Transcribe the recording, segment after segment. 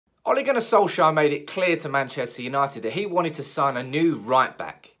Ole Gunnar Solskjaer made it clear to Manchester United that he wanted to sign a new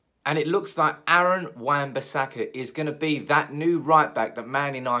right-back. And it looks like Aaron Wan-Bissaka is going to be that new right-back that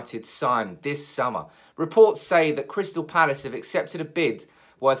Man United signed this summer. Reports say that Crystal Palace have accepted a bid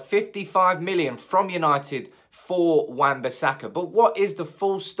worth 55 million from United for Wan-Bissaka. But what is the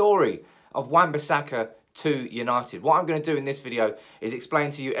full story of Wan-Bissaka to United? What I'm going to do in this video is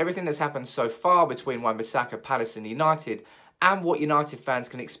explain to you everything that's happened so far between Wan-Bissaka, Palace and United, and what United fans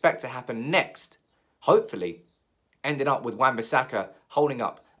can expect to happen next, hopefully ending up with Wan-Bissaka holding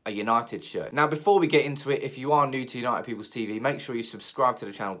up a United shirt. Now, before we get into it, if you are new to United People's TV, make sure you subscribe to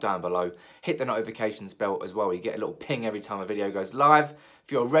the channel down below. Hit the notifications bell as well. You get a little ping every time a video goes live.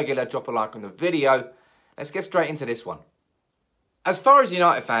 If you're a regular, drop a like on the video. Let's get straight into this one. As far as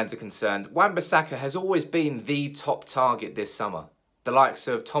United fans are concerned, Wan-Bissaka has always been the top target this summer. The likes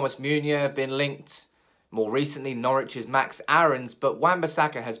of Thomas Meunier have been linked. More recently, Norwich's Max Aarons, but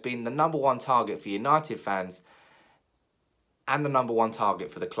Wan-Bissaka has been the #1 target for United fans and the #1 target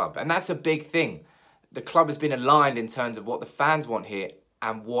for the club. And that's a big thing. The club has been aligned in terms of what the fans want here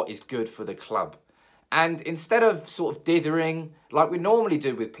and what is good for the club. And instead of sort of dithering like we normally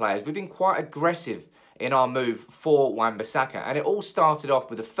do with players, we've been quite aggressive in our move for Wan-Bissaka. And it all started off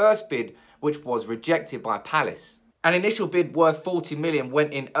with the first bid, which was rejected by Palace. An initial bid worth 40 million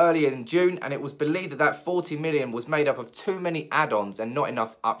went in earlier in June, and it was believed that that 40 million was made up of too many add-ons and not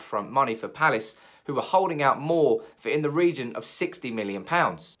enough upfront money for Palace, who were holding out more for in the region of £60 million.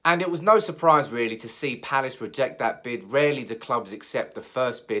 And it was no surprise really to see Palace reject that bid. Rarely do clubs accept the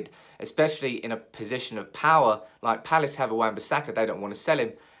first bid, especially in a position of power like Palace have a Wan-Bissaka. They don't want to sell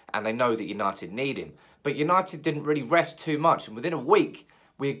him, and they know that United need him. But United didn't really rest too much, and within a week,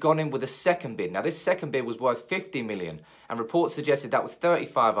 we had gone in with a second bid. Now, this second bid was worth 50 million, and reports suggested that was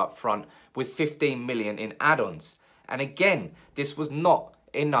 35 up front with 15 million in add-ons. And again, this was not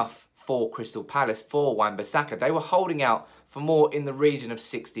enough for Crystal Palace, for Wan-Bissaka. They were holding out for more in the region of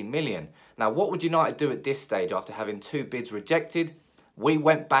 60 million. Now, what would United do at this stage after having two bids rejected? We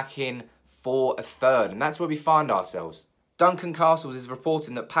went back in for a third, and that's where we find ourselves. Duncan Castles is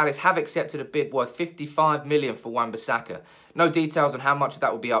reporting that Palace have accepted a bid worth 55 million for Wan-Bissaka. No details on how much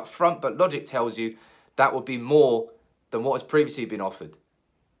that will be up front, but logic tells you that would be more than what has previously been offered.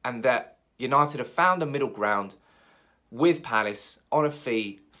 And that United have found a middle ground with Palace on a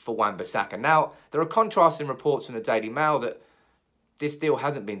fee for Wan-Bissaka. Now, there are contrasting reports from the Daily Mail that this deal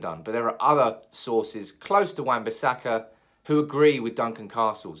hasn't been done, but there are other sources close to Wan-Bissaka who agree with Duncan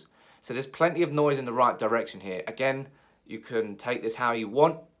Castles. So there's plenty of noise in the right direction here. Again, you can take this how you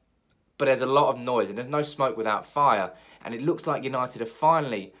want, but there's a lot of noise and there's no smoke without fire. And it looks like United have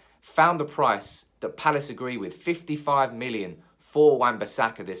finally found the price that Palace agree with, 55 million for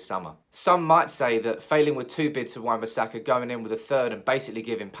Wan-Bissaka this summer. Some might say that failing with two bids for Wan-Bissaka, going in with a third and basically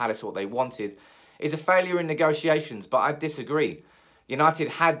giving Palace what they wanted, is a failure in negotiations, but I disagree. United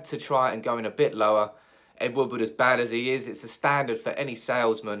had to try and go in a bit lower. Ed Woodward, as bad as he is, it's a standard for any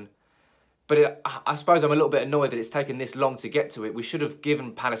salesman. But I suppose I'm a little bit annoyed that it's taken this long to get to it. We should have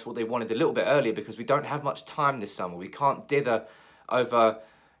given Palace what they wanted a little bit earlier because we don't have much time this summer. We can't dither over,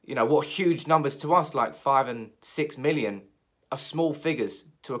 you know, what huge numbers to us, like 5 and 6 million, are small figures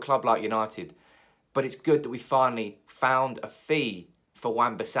to a club like United. But it's good that we finally found a fee for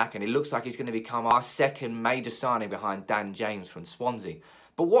Wan-Bissaka, and it looks like he's going to become our second major signing behind Dan James from Swansea.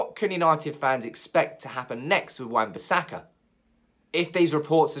 But what can United fans expect to happen next with Wan-Bissaka? If these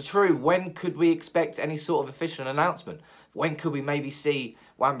reports are true, when could we expect any sort of official announcement? When could we maybe see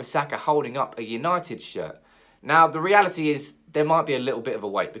Wan-Bissaka holding up a United shirt? Now, the reality is there might be a little bit of a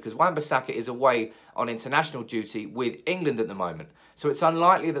wait because Wan-Bissaka is away on international duty with England at the moment. So it's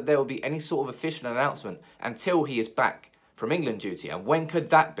unlikely that there will be any sort of official announcement until he is back from England duty. And when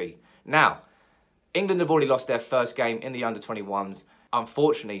could that be? Now, England have already lost their first game in the under-21s,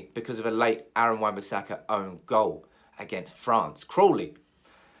 unfortunately, because of a late Aaron Wan-Bissaka own goal against France, cruelly.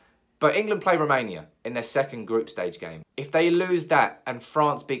 But England play Romania in their second group stage game. If they lose that and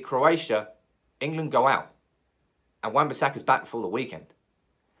France beat Croatia, England go out. And Wan-Bissaka's back before the weekend.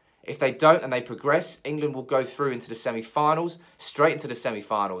 If they don't and they progress, England will go through into the semi-finals, straight into the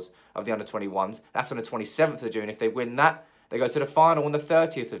semi-finals of the under-21s. That's on the 27th of June. If they win that, they go to the final on the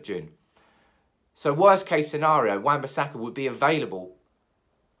 30th of June. So worst case scenario, Wan-Bissaka would be available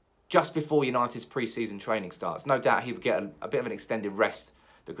just before United's pre-season training starts. No doubt he would get a bit of an extended rest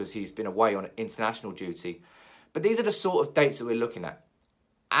because he's been away on international duty. But these are the sort of dates that we're looking at.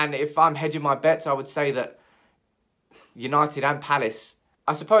 And if I'm hedging my bets, I would say that United and Palace,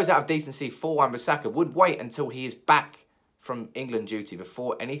 I suppose out of decency for Wan-Bissaka, would wait until he is back from England duty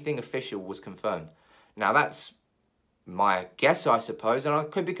before anything official was confirmed. Now that's my guess, I suppose, and I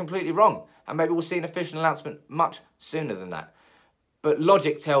could be completely wrong. And maybe we'll see an official announcement much sooner than that. But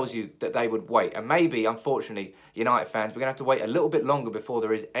logic tells you that they would wait. And maybe, unfortunately, United fans, we're going to have to wait a little bit longer before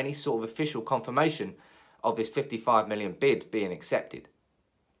there is any sort of official confirmation of this 55 million bid being accepted.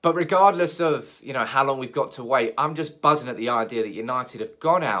 But regardless of, how long we've got to wait, I'm just buzzing at the idea that United have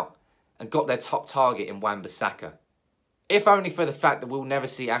gone out and got their top target in Wan-Bissaka. If only for the fact that we'll never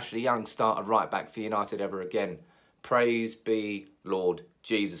see Ashley Young start a right back for United ever again. Praise be Lord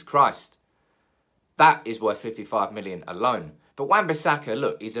Jesus Christ. That is worth 55 million alone. But Wan-Bissaka,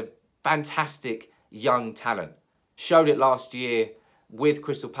 look, he's a fantastic young talent. Showed it last year with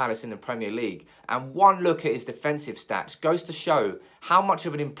Crystal Palace in the Premier League. And one look at his defensive stats goes to show how much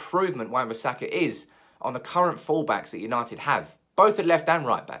of an improvement Wan-Bissaka is on the current fullbacks that United have, both at left and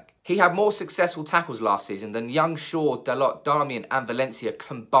right back. He had more successful tackles last season than Young, Shaw, Dalot, Darmian and Valencia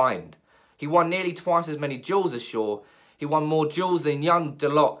combined. He won nearly twice as many duels as Shaw. He won more duels than Young,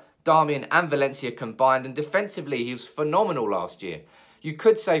 Dalot, Darmian and Valencia combined, and defensively he was phenomenal last year. You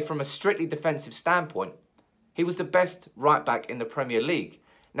could say from a strictly defensive standpoint, he was the best right back in the Premier League.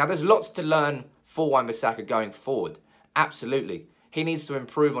 Now there's lots to learn for Wan-Bissaka going forward. Absolutely. He needs to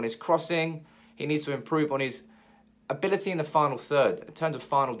improve on his crossing. He needs to improve on his ability in the final third in terms of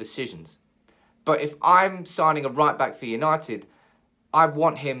final decisions. But if I'm signing a right back for United, I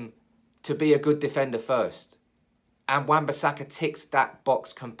want him to be a good defender first. And Wan-Bissaka ticks that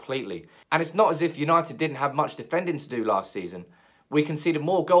box completely. And it's not as if United didn't have much defending to do last season. We conceded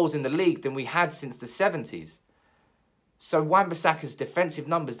more goals in the league than we had since the 70s. So Wan-Bissaka's defensive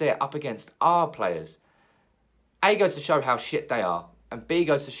numbers there up against our players, A, goes to show how shit they are, and B,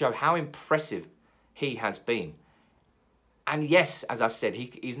 goes to show how impressive he has been. And yes, as I said,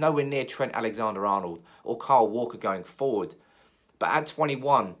 he's nowhere near Trent Alexander-Arnold or Kyle Walker going forward. But at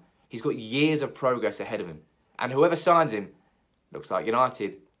 21, he's got years of progress ahead of him. And whoever signs him, looks like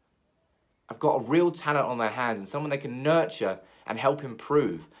United, have got a real talent on their hands and someone they can nurture and help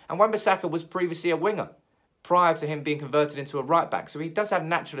improve. And Wan-Bissaka was previously a winger prior to him being converted into a right back. So he does have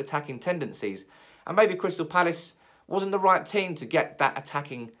natural attacking tendencies. And maybe Crystal Palace wasn't the right team to get that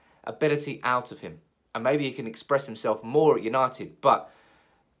attacking ability out of him. And maybe he can express himself more at United. But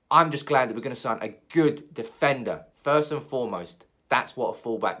I'm just glad that we're going to sign a good defender. First and foremost, that's what a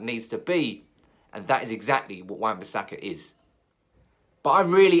fullback needs to be. And that is exactly what Wan-Bissaka is. But I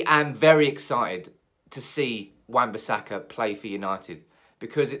really am very excited to see Wan-Bissaka play for United.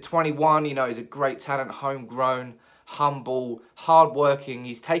 Because at 21, he's a great talent, homegrown, humble, hard-working.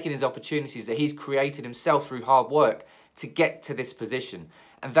 He's taken his opportunities that he's created himself through hard work to get to this position.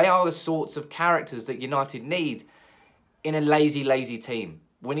 And they are the sorts of characters that United need in a lazy, lazy team.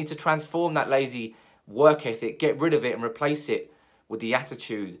 We need to transform that lazy work ethic, get rid of it and replace it with the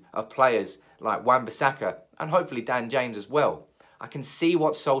attitude of players like Wan-Bissaka and hopefully Dan James as well. I can see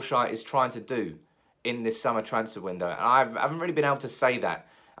what Solskjaer is trying to do in this summer transfer window. And I haven't really been able to say that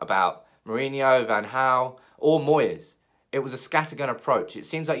about Mourinho, Van Gaal or Moyes. It was a scattergun approach. It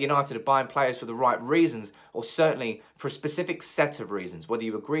seems like United are buying players for the right reasons, or certainly for a specific set of reasons. Whether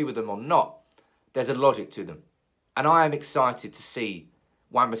you agree with them or not, there's a logic to them. And I am excited to see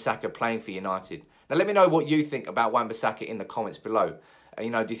Wan-Bissaka playing for United. Now let me know what you think about Wan-Bissaka in the comments below. Do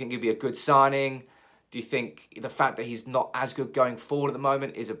you think he'd be a good signing? Do you think the fact that he's not as good going forward at the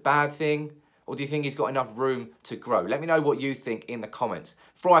moment is a bad thing? Or do you think he's got enough room to grow? Let me know what you think in the comments.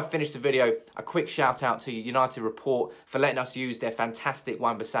 Before I finish the video, a quick shout out to United Report for letting us use their fantastic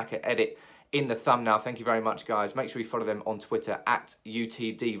Wan-Bissaka edit in the thumbnail. Thank you very much, guys. Make sure you follow them on Twitter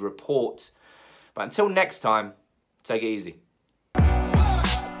 @UTD Report. But until next time, take it easy.